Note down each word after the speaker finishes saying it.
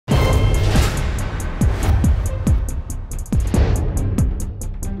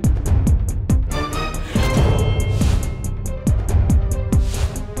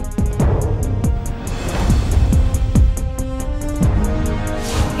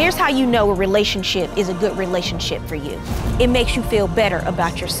Here's how you know a relationship is a good relationship for you. It makes you feel better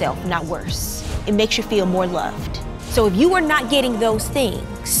about yourself, not worse. It makes you feel more loved. So if you are not getting those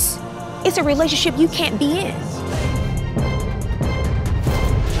things, it's a relationship you can't be in.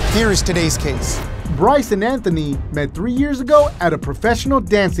 Here is today's case. Bryce and Anthony met 3 years ago at a professional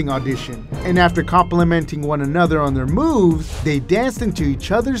dancing audition. And after complimenting one another on their moves, they danced into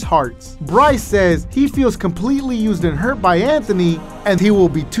each other's hearts. Bryce says he feels completely used and hurt by Anthony, and he will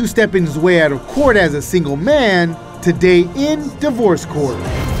be two-stepping his way out of court as a single man today in divorce court.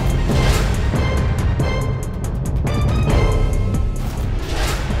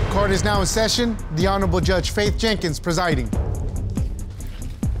 Court is now in session. The Honorable Judge Faith Jenkins presiding.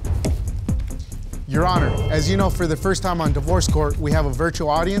 Your Honor, as you know, for the first time on Divorce Court, we have a virtual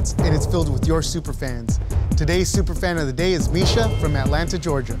audience, and it's filled with your superfans. Today's superfan of the day is Moocher from Atlanta,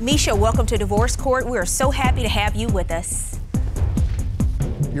 Georgia. Moocher, welcome to Divorce Court. We are so happy to have you with us.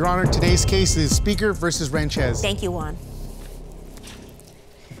 Your Honor, today's case is Speaker versus Renchez. Thank you, Juan.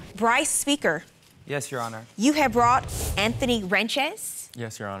 Bryce, Speaker. Yes, Your Honor. You have brought Anthony Renchez.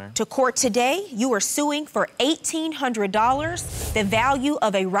 Yes, Your Honor. To court today. You are suing for $1,800, the value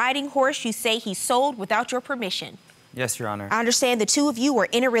of a riding horse you say he sold without your permission. Yes, Your Honor. I understand the two of you were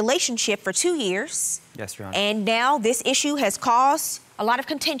in a relationship for 2 years. Yes, Your Honor. And now this issue has caused a lot of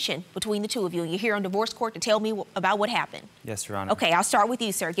contention between the two of you. You're here on Divorce Court to tell me about what happened. Yes, Your Honor. Okay, I'll start with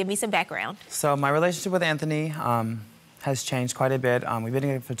you, sir. Give me some background. So my relationship with Anthony has changed quite a bit. We've been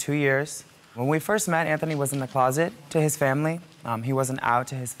together for 2 years. When we first met, Anthony was in the closet to his family. He wasn't out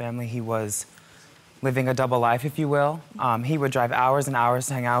to his family. He was living a double life, if you will. He would drive hours and hours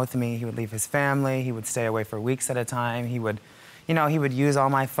to hang out with me. He would leave his family. He would stay away for weeks at a time. He would, you know, he would use all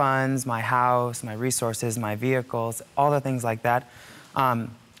my funds, my house, my resources, my vehicles, all the things like that.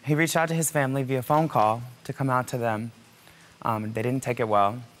 He reached out to his family via phone call to come out to them. They didn't take it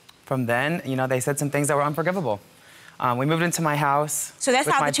well. From then, you know, they said some things that were unforgivable. We moved into my house. So that's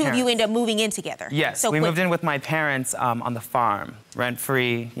how the two of you end up moving in together? Yes, so we moved in with my parents on the farm,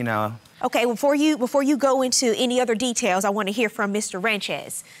 rent-free, you know. Okay, before you go into any other details, I want to hear from Mr.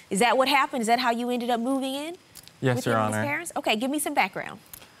 Renchez. Is that what happened? Is that how you ended up moving in? Yes, Your Honor. His parents? Okay, give me some background.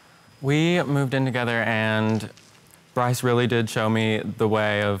 We moved in together, and Bryce really did show me the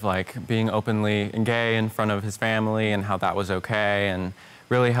way of like being openly gay in front of his family and how that was okay, and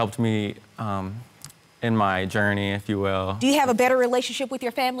really helped me in my journey, if you will. Do you have a better relationship with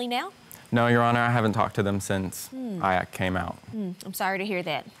your family now? No, Your Honor, I haven't talked to them since I came out. I'm sorry to hear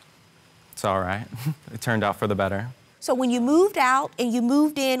that. It's all right. It turned out for the better. So when you moved out and you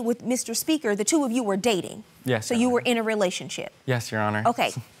moved in with Mr. Speaker, the two of you were dating? Yes, So Your you Honor. were in a relationship? Yes, Your Honor.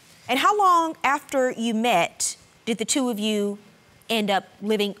 Okay. And how long after you met did the two of you end up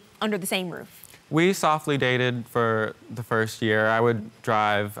living under the same roof? We softly dated for the first year. I would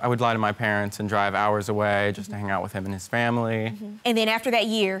lie to my parents and drive hours away just to hang out with him and his family. And then after that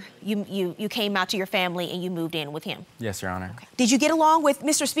year, you came out to your family and you moved in with him? Yes, Your Honor. Okay. Did you get along with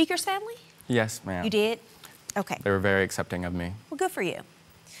Mr. Speaker's family? Yes, ma'am. You did? Okay. They were very accepting of me. Well, good for you.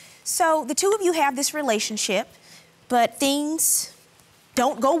 So the two of you have this relationship, but things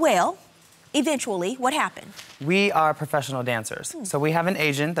don't go well. Eventually, what happened? We are professional dancers. So we have an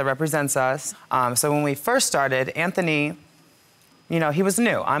agent that represents us. So when we first started, Anthony, you know, he was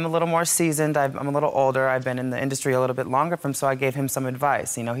new. I'm a little more seasoned. I'm a little older. I've been in the industry a little bit longer from, so I gave him some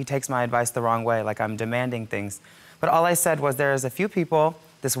advice. You know, he takes my advice the wrong way, like I'm demanding things. But all I said was there's a few people,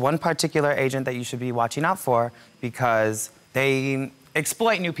 this one particular agent that you should be watching out for because they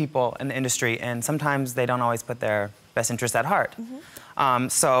exploit new people in the industry, and sometimes they don't always put their best interests at heart.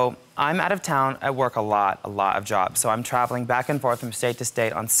 So I'm out of town. I work a lot of jobs. So I'm traveling back and forth from state to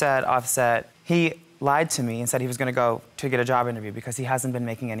state, on set, off set. He lied to me and said he was going to go to get a job interview because he hasn't been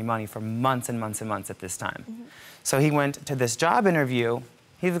making any money for months and months and months at this time. So he went to this job interview.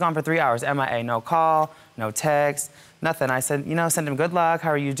 He was gone for 3 hours, MIA, no call, no text, nothing. I said, you know, send him good luck.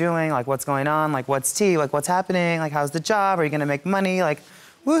 How are you doing? Like, what's going on? Like, what's tea? Like, what's happening? Like, how's the job? Are you going to make money? Like,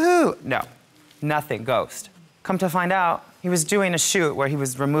 woohoo. No, nothing, ghost. Come to find out, he was doing a shoot where he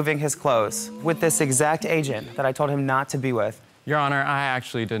was removing his clothes with this exact agent that I told him not to be with. Your Honor, I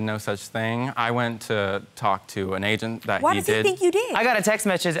actually did no such thing. I went to talk to an agent that Why he does did. he think you did? I got a text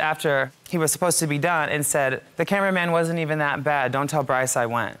message after he was supposed to be done and said, the cameraman wasn't even that bad. Don't tell Bryce I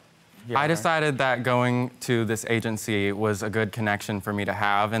went. I decided that going to this agency was a good connection for me to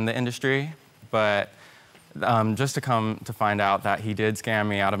have in the industry, but just to come to find out that he did scam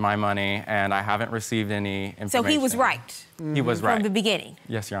me out of my money, and I haven't received any information. So he was right? He was right. From the beginning?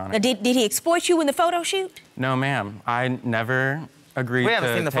 Yes, Your Honor. Now, did he exploit you in the photo shoot? No, ma'am. I never agreed to We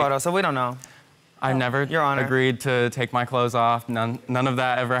haven't seen the photo, so we don't know. I never Your Honor. agreed to take my clothes off. None of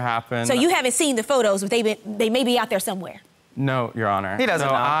that ever happened. So you haven't seen the photos, but they may be out there somewhere. No, Your Honor. He doesn't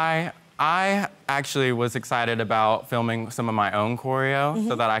so know. I actually was excited about filming some of my own choreo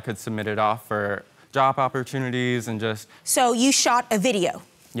so that I could submit it off for job opportunities and just... So you shot a video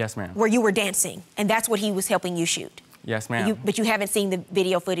Yes, ma'am. where you were dancing, and that's what he was helping you shoot. Yes, ma'am. But you haven't seen the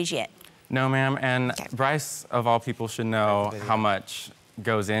video footage yet. No, ma'am. And Okay. Bryce, of all people, should know how much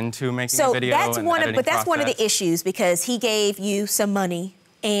goes into making a So video. that's and one of, editing but that's one of the process. issues because he gave you some money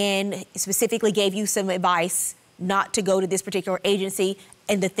and specifically gave you some advice not to go to this particular agency,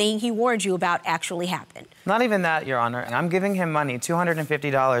 and the thing he warned you about actually happened. Not even that, Your Honor. I'm giving him money,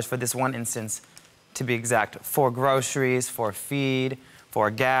 $250 for this one instance, to be exact, for groceries, for feed, for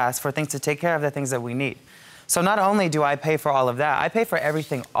gas, for things to take care of the things that we need. So not only do I pay for all of that, I pay for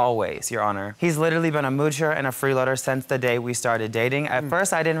everything always, Your Honor. He's literally been a moocher and a freeloader since the day we started dating. At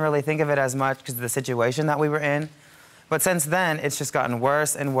first, I didn't really think of it as much because of the situation that we were in. But since then, it's just gotten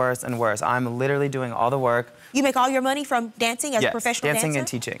worse and worse and worse. I'm literally doing all the work. You make all your money from dancing as a Yes, professional dancing dancer? and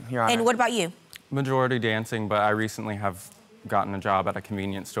teaching, Your Honor. And what about you? Majority dancing, but I recently have gotten a job at a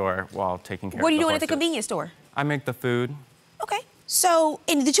convenience store while taking care of What are you the doing at the horses. convenience store? I make the food. Okay. So,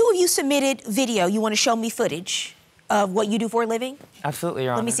 and the two of you submitted video. You want to show me footage of what you do for a living? Absolutely,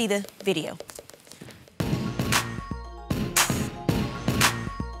 Your Honor. Let me see the video.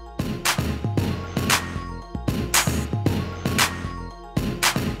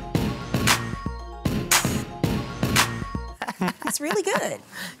 It's really good.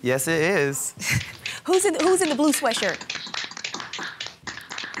 Yes, it is. Who's in the blue sweatshirt?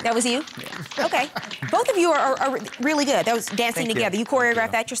 That was you? Yeah. Okay. Both of you are really good. That was dancing Thank you. together. You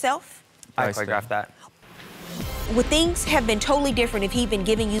choreographed that yourself? I Bryce did. choreographed that. Would things have been totally different if he'd been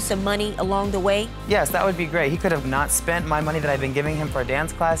giving you some money along the way? Yes, that would be great. He could have not spent my money that I've been giving him for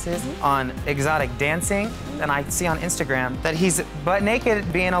dance classes on exotic dancing. And I see on Instagram that he's butt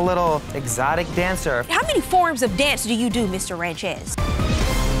naked being a little exotic dancer. How many forms of dance do you do, Mr. Ranchez?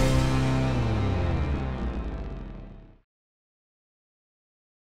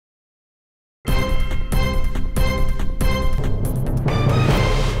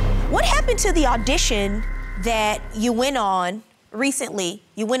 What happened to the audition that you went on recently?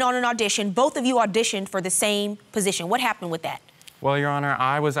 You went on an audition. Both of you auditioned for the same position. What happened with that? Well, Your Honor,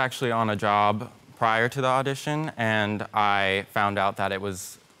 I was actually on a job prior to the audition, and I found out that it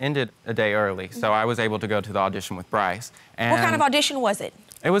was ended a day early, so I was able to go to the audition with Bryce. And What kind of audition was it?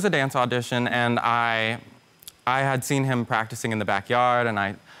 It was a dance audition, and I had seen him practicing in the backyard, and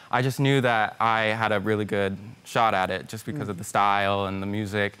I just knew that I had a really good shot at it just because of the style and the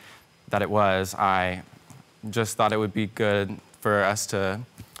music that it was. I just thought it would be good for us to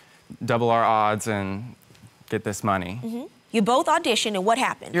double our odds and get this money. You both auditioned, and what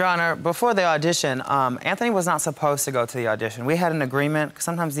happened? Your Honor, before the audition, Anthony was not supposed to go to the audition. We had an agreement.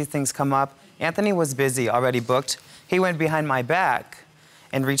 Sometimes these things come up. Anthony was busy, already booked. He went behind my back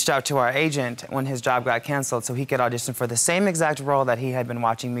and reached out to our agent when his job got canceled so he could audition for the same exact role that he had been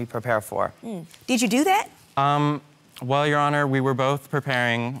watching me prepare for. Did you do that? Well, Your Honor, we were both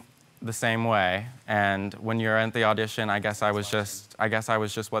preparing the same way, and when you're at the audition, I guess I was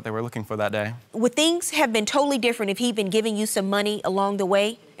just what they were looking for that day. Would things have been totally different if he'd been giving you some money along the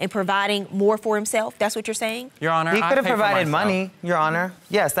way and providing more for himself? That's what you're saying? Your Honor, He I could have pay for provided myself. money, Your Honor.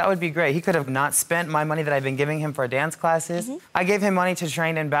 Yes, that would be great. He could have not spent my money that I've been giving him for dance classes. I gave him money to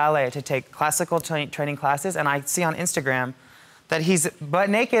train in ballet, to take classical training classes, and I see on Instagram that he's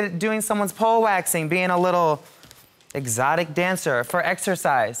butt naked doing someone's pole waxing, being a little exotic dancer for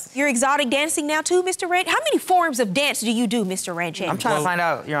exercise. You're exotic dancing now too, Mr. Ranch? How many forms of dance do you do, Mr. Ranchez? I'm trying to find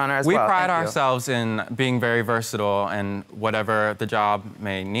out, Your Honor, as We well. pride Thank you. ourselves in being very versatile and whatever the job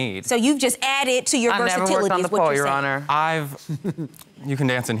may need. So you've just added to your I never versatility, worked on the is what pole, you're Your saying. Honor. You can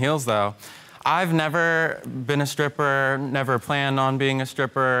dance in heels, though. I've never been a stripper, never planned on being a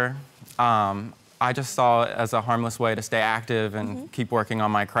stripper. I just saw it as a harmless way to stay active and keep working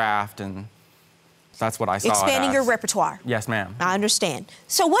on my craft, and that's what I saw it Expanding as. your repertoire. Yes, ma'am. I understand.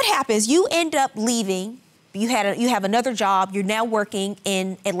 So what happens? You end up leaving. You have another job. You're now working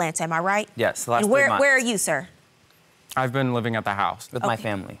in Atlanta. Am I right? Yes, the last And 3 months. where are you, sir? I've been living at the house. With my Okay.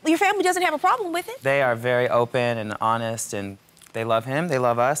 family. Well, your family doesn't have a problem with it. They are very open and honest, and they love him, they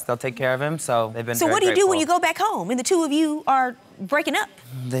love us, they'll take care of him, so they've been So very what do you do when you grateful. go back home and the two of you are breaking up?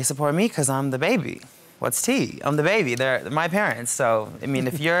 They support me because I'm the baby. What's tea? I'm the baby. They're my parents, so, I mean,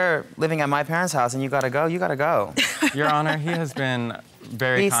 if you're living at my parents' house and you gotta go, you gotta go. Your Honor, he has been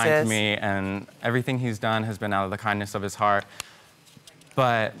very He kind says- to me, and everything he's done has been out of the kindness of his heart.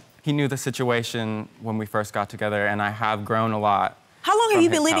 But he knew the situation when we first got together, and I have grown a lot. How long have from you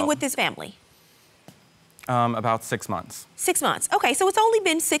been his living help. with this family? About 6 months. 6 months. Okay, so it's only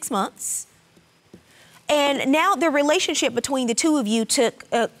been 6 months. And now the relationship between the two of you took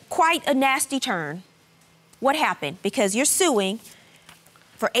quite a nasty turn. What happened? Because you're suing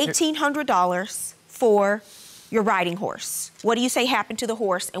for $1,800 for your riding horse. What do you say happened to the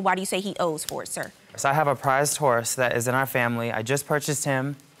horse, and why do you say he owes for it, sir? So I have a prized horse that is in our family. I just purchased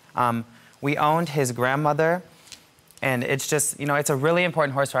him. We owned his grandmother, and it's just, you know, it's a really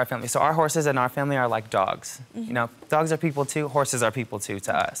important horse for our family. So our horses in our family are like dogs. You know, dogs are people too, horses are people too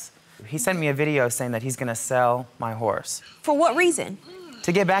to us. He sent me a video saying that he's gonna sell my horse. For what reason?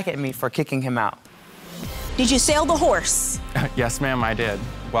 To get back at me for kicking him out. Did you sell the horse? Yes, ma'am, I did,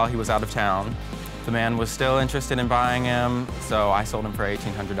 while he was out of town. The man was still interested in buying him, so I sold him for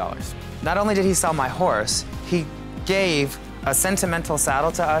 $1,800. Not only did he sell my horse, he gave a sentimental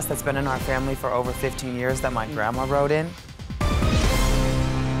saddle to us that's been in our family for over 15 years that my grandma rode in.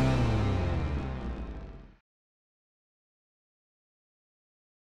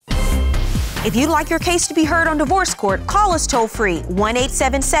 If you'd like your case to be heard on divorce court, call us toll-free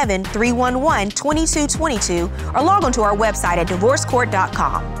 1-877-311-2222 or log on to our website at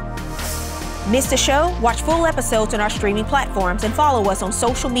divorcecourt.com. Miss the show? Watch full episodes on our streaming platforms and follow us on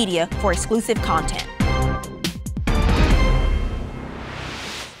social media for exclusive content.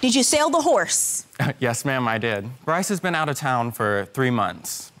 Did you sell the horse? Yes, ma'am, I did. Bryce has been out of town for 3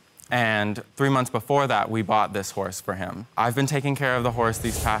 months. And 3 months before that, we bought this horse for him. I've been taking care of the horse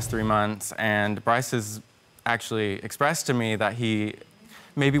these past 3 months, and Bryce has actually expressed to me that he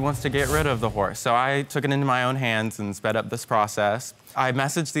maybe wants to get rid of the horse. So I took it into my own hands and sped up this process. I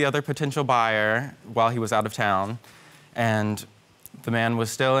messaged the other potential buyer while he was out of town, and the man was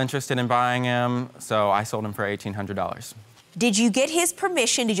still interested in buying him, so I sold him for $1,800. Did you get his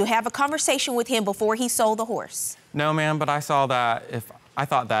permission? Did you have a conversation with him before he sold the horse? No, ma'am, but I thought that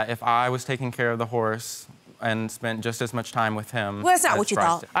if I was taking care of the horse and spent just as much time with him. Well, that's not what you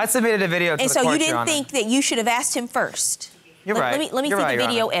thought. I submitted a video to the court, And so you Your didn't Honor. think that you should have asked him first? You're right. Let me see right, the Your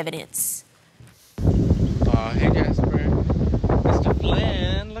video Honor. evidence. Hey Jasper, Mr.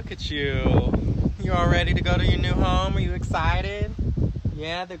 Flynn, look at you. You all ready to go to your new home? Are you excited?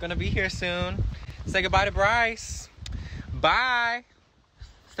 Yeah, they're gonna be here soon. Say goodbye to Bryce. Bye.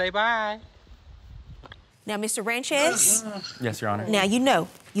 Say bye. Now, Mr. Ranchez, Yes, Your Honor. now you know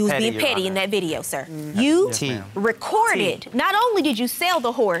you was Petty, being Your petty Honor. in that video, sir. You Yes, ma'am. recorded, not only did you sell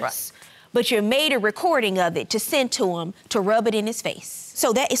the horse, but you made a recording of it to send to him to rub it in his face.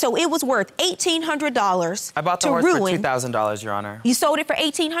 So it was worth $1,800 I bought the to horse ruin. for $2,000, Your Honor. You sold it for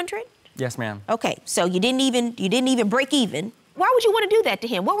 $1,800? Yes, ma'am. Okay, so you didn't even break even. Why would you want to do that to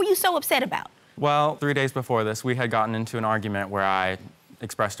him? What were you so upset about? Well, 3 days before this, we had gotten into an argument where I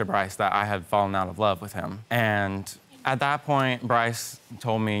expressed to Bryce that I had fallen out of love with him. And at that point, Bryce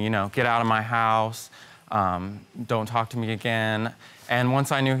told me, you know, get out of my house, don't talk to me again. And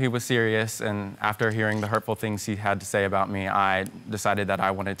once I knew he was serious, and after hearing the hurtful things he had to say about me, I decided that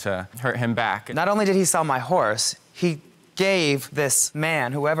I wanted to hurt him back. Not only did he sell my horse, he gave this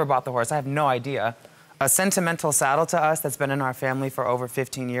man, whoever bought the horse, I have no idea, a sentimental saddle to us that's been in our family for over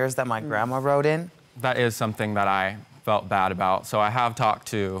 15 years that my grandma rode in. That is something that I felt bad about. So I have talked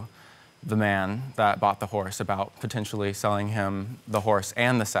to the man that bought the horse about potentially selling him the horse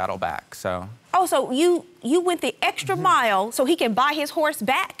and the saddle back, so. Oh, so you went the extra mile so he can buy his horse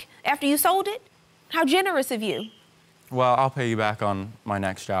back after you sold it? How generous of you. Well, I'll pay you back on my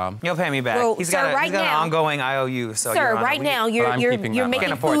next job. He'll pay me back. Well, he's sir, got right an now- ongoing IOU, so Sir, Your Honor, right now you're keeping that making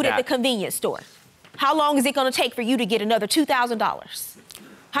Can't afford food at the that. convenience store. How long is it going to take for you to get another $2,000?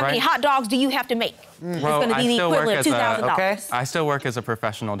 How many Right. hot dogs do you have to make? It's Well, going to be I the still work equivalent of as a- $2,000. Okay. I still work as a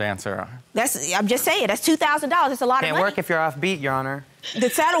professional dancer. I'm just saying, that's $2,000. That's a lot Can't of money. work if you're off beat, Your Honor. The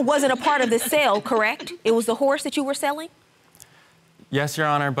saddle wasn't a part of the sale, correct? It was the horse that you were selling? Yes, Your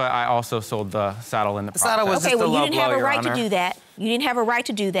Honor, but I also sold the saddle in the process. saddle was Okay, just a well, you low didn't blow, have a Your right to Honor. do that. You didn't have a right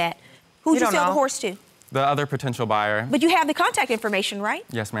to do that. Who'd You you don't sell the know. horse to? The other potential buyer, But you have the contact information, right?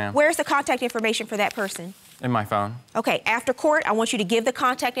 yes, ma'am, Where's the contact information for that person? in my phone. Okay, after court, I want you to give the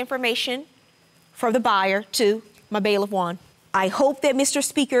contact information for the buyer to my bailiff Juan. I hope that Mr.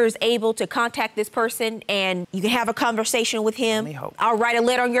 Speaker is able to contact this person and you can have a conversation with him. Let me hope. I'll write a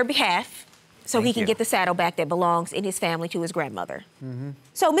letter on your behalf so he Thank can you. get the saddle back that belongs in his family to his grandmother.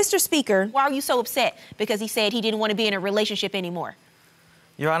 So, Mr. Speaker, why are you so upset? Because he said he didn't want to be in a relationship anymore.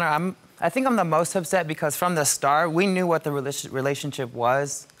 Your Honor, I think I'm the most upset because from the start, we knew what the relationship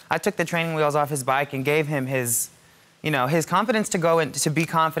was. I took the training wheels off his bike and gave him his, his confidence to go and to be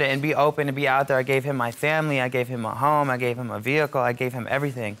confident and be open and be out there. I gave him my family, I gave him a home, I gave him a vehicle, I gave him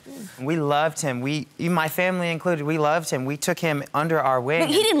everything. We loved him. Even my family included, we loved him. We took him under our wing. But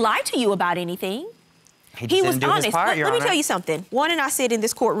he didn't lie to you about anything. He just was didn't do honest. his part, Your Let me Honor. tell you something. Juan and I sit in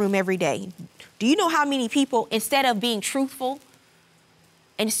this courtroom every day. Do you know how many people, instead of being truthful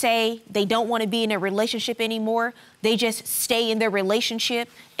and say they don't want to be in a relationship anymore, they just stay in their relationship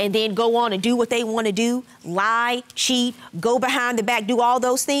and then go on and do what they want to do, lie, cheat, go behind the back, do all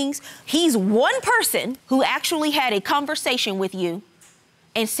those things? He's one person who actually had a conversation with you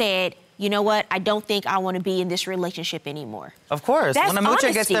and said, you know what, I don't think I want to be in this relationship anymore. Of course. That's when a moocher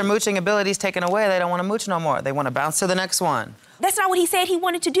gets honesty. their mooching abilities taken away, they don't want to mooch no more. They want to bounce to the next one. That's not what he said he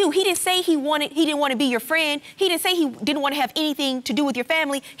wanted to do. He didn't say he didn't want to be your friend. He didn't say he didn't want to have anything to do with your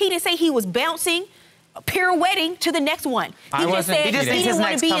family. He didn't say he was bouncing, pirouetting to the next one. He just said He just he needs his didn't want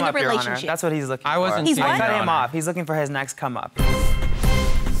to next be come in the up, Your Honor. relationship. That's what he's looking for. I wasn't He's seeing what? Your Cut him Honor. off. He's looking for his next come up.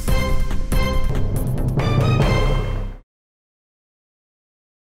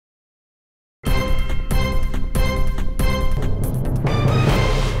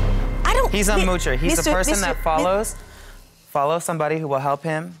 He's a moocher. He's the person that follows somebody who will help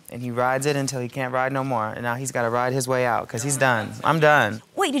him, and he rides it until he can't ride no more. And now he's got to ride his way out because he's done. I'm done.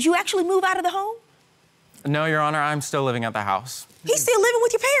 Wait, did you actually move out of the home? No, Your Honor, I'm still living at the house. He's still living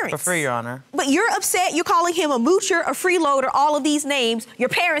with your parents. For free, Your Honor. But you're upset. You're calling him a moocher, a freeloader, all of these names. Your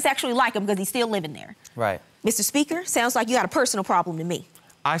parents actually like him because he's still living there. Right. Mr. Speaker, sounds like you got a personal problem to me.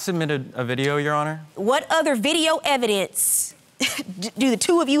 I submitted a video, Your Honor. What other video evidence do the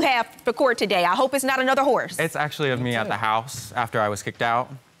two of you have for court today? I hope it's not another horse. It's actually of me at the house after I was kicked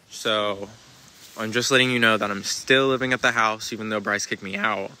out. So, I'm just letting you know that I'm still living at the house, even though Bryce kicked me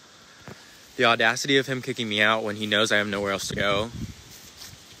out. The audacity of him kicking me out when he knows I have nowhere else to go.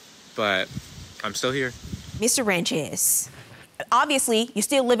 But I'm still here. Mr. Ranches, obviously, you're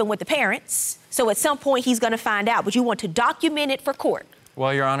still living with the parents, so at some point he's going to find out, but you want to document it for court.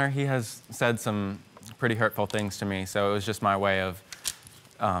 Well, Your Honor, he has said some pretty hurtful things to me, so it was just my way of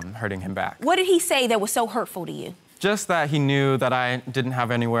hurting him back. What did he say that was so hurtful to you? Just that he knew that I didn't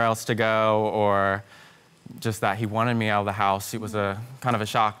have anywhere else to go, or just that he wanted me out of the house. It was a kind of a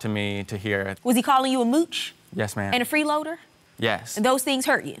shock to me to hear. Was he calling you a mooch? Yes, ma'am. And a freeloader? Yes. And those things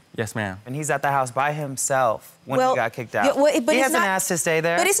hurt you? Yes, ma'am. And he's at the house by himself when he got kicked out. But he hasn't asked to stay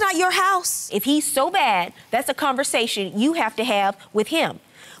there. But it's not your house. If he's so bad, that's a conversation you have to have with him.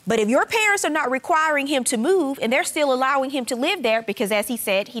 But if your parents are not requiring him to move and they're still allowing him to live there because, as he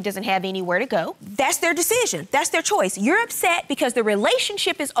said, he doesn't have anywhere to go, that's their decision. That's their choice. You're upset because the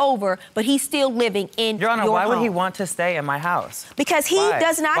relationship is over, but he's still living in Your Honor, your why home. would he want to stay in my house? Because he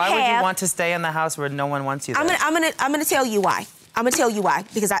does not have... Why would you want to stay in the house where no one wants you there? I'm gonna tell you why. I'm gonna tell you why,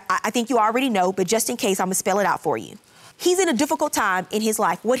 because I think you already know, but just in case, I'm gonna spell it out for you. He's in a difficult time in his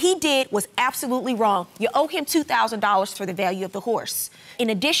life. What he did was absolutely wrong. You owe him $2,000 for the value of the horse. In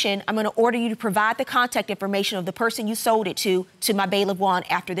addition, I'm gonna order you to provide the contact information of the person you sold it to my bailiff Juan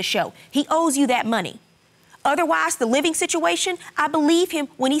after the show. He owes you that money. Otherwise, the living situation, I believe him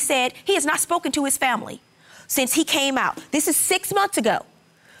when he said he has not spoken to his family since he came out. This is 6 months ago.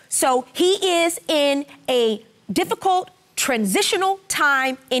 So he is in a difficult transitional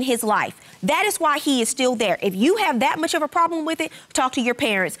time in his life. That is why he is still there. If you have that much of a problem with it, talk to your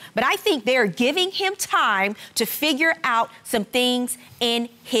parents. But I think they're giving him time to figure out some things in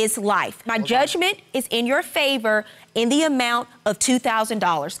his life. My judgment is in your favor in the amount of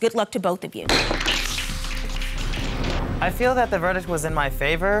 $2,000. Good luck to both of you. I feel that the verdict was in my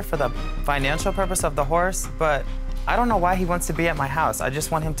favor for the financial purpose of the horse, but I don't know why he wants to be at my house. I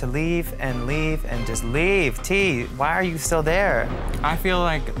just want him to leave and just leave. T, why are you still there? I feel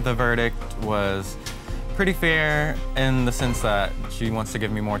like the verdict was pretty fair in the sense that she wants to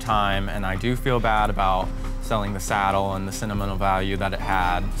give me more time, and I do feel bad about selling the saddle and the sentimental value that it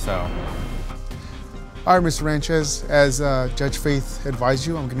had, so. All right, Mr. Ranches, as Judge Faith advised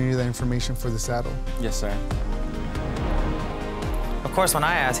you, I'm gonna need that information for the saddle. Yes, sir. Of course, when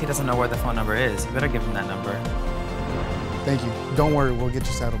I ask, he doesn't know where the phone number is. You better give him that number. Thank you. Don't worry, we'll get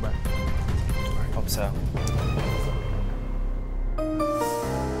your saddle back. Hope so.